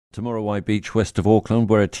To Muriwai Beach west of Auckland,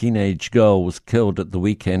 where a teenage girl was killed at the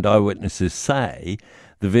weekend. Eyewitnesses say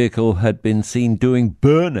the vehicle had been seen doing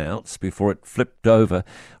burnouts before it flipped over.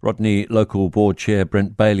 Rodney Local Board Chair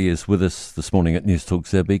Brent Bailey is with us this morning at News Talk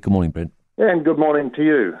ZB. Good morning, Brent. And good morning to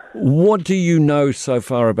you. What do you know so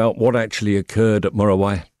far about what actually occurred at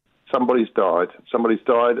Muriwai? Somebody's died.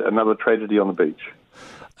 Another tragedy on the beach.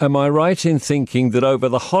 Am I right in thinking that over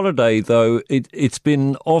the holiday, though, it's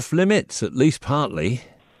been off limits, at least partly?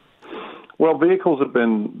 Well, vehicles have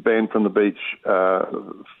been banned from the beach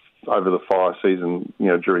over the fire season,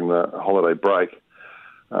 during the holiday break.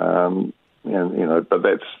 But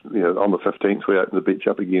that's, on the 15th, we open the beach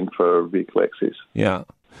up again for vehicle access. Yeah.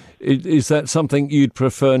 Is that something you'd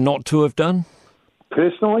prefer not to have done?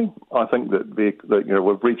 Personally, I think that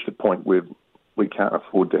we've reached a point where we can't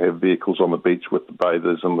afford to have vehicles on the beach with the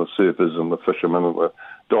bathers and the surfers and the fishermen and the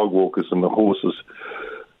dog walkers and the horses.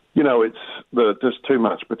 It's just too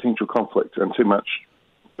much potential conflict and too much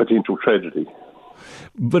potential tragedy.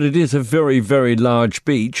 But it is a very, very large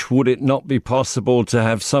beach. Would it not be possible to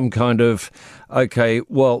have some kind of,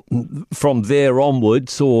 from there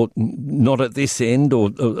onwards, or not at this end,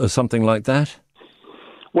 or something like that?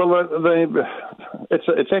 Well,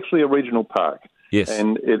 it's actually a regional park. Yes.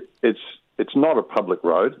 And it's not a public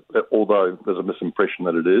road, although there's a misimpression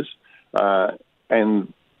that it is.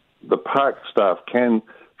 And the park staff can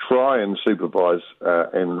try and supervise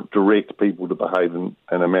and direct people to behave in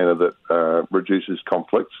a manner that reduces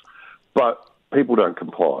conflicts, but people don't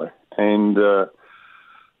comply. And, the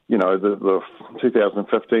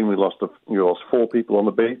 2015, we lost 4 people on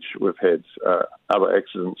the beach. We've had other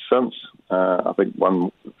accidents since, I think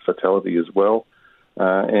one fatality as well.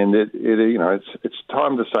 And it's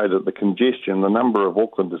time to say that the congestion, the number of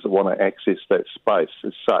Aucklanders that want to access that space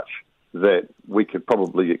is such that we could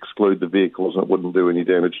probably exclude the vehicles and it wouldn't do any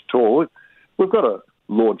damage at all. We've got to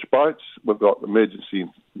launch boats, we've got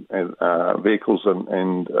emergency vehicles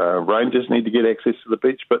and rangers need to get access to the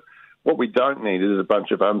beach, but what we don't need is a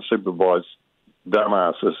bunch of unsupervised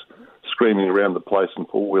dumbasses screaming around the place in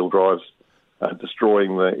four-wheel drives,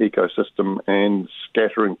 destroying the ecosystem and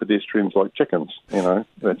scattering pedestrians like chickens.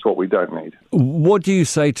 That's what we don't need. What do you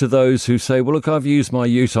say to those who say, well, look, I've used my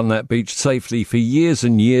ute on that beach safely for years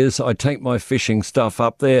and years. I take my fishing stuff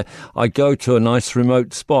up there. I go to a nice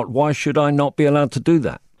remote spot. Why should I not be allowed to do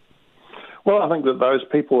that? Well, I think that those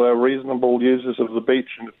people are reasonable users of the beach,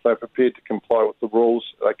 and if they're prepared to comply with the rules,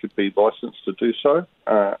 they could be licensed to do so,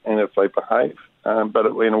 and if they behave.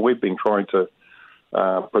 But we've been trying to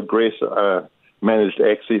progress managed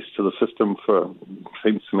access to the system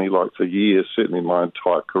seems to me like for years, certainly my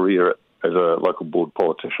entire career as a local board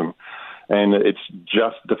politician. And it's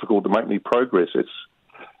just difficult to make any progress. It's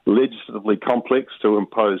legislatively complex to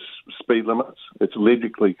impose speed limits. It's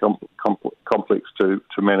logically complex to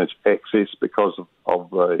manage access because of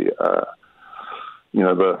the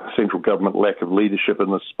central government lack of leadership in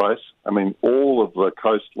this space. I mean, all of the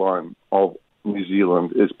coastline of New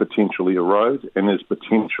Zealand is potentially a road and is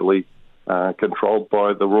potentially controlled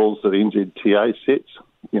by the rules that NZTA sets,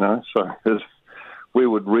 so we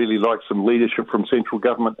would really like some leadership from central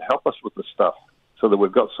government to help us with this stuff so that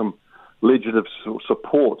we've got some legislative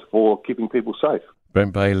support for keeping people safe.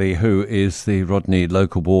 Brent Bailey, who is the Rodney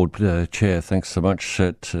Local Board Chair, thanks so much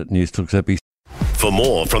at News Talk ZB. For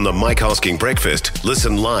more from the Mike Hosking Breakfast,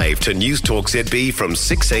 listen live to News Talk ZB from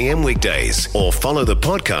 6 a.m. weekdays or follow the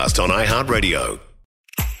podcast on iHeartRadio.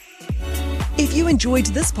 If you enjoyed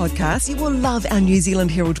this podcast, you will love our New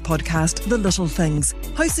Zealand Herald podcast, The Little Things,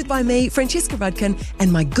 hosted by me, Francesca Rudkin,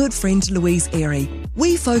 and my good friend Louise Airy.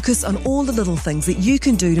 We focus on all the little things that you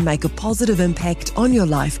can do to make a positive impact on your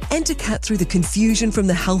life and to cut through the confusion from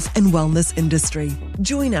the health and wellness industry.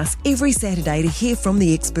 Join us every Saturday to hear from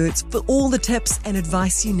the experts for all the tips and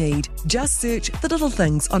advice you need. Just search The Little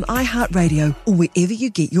Things on iHeartRadio or wherever you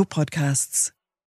get your podcasts.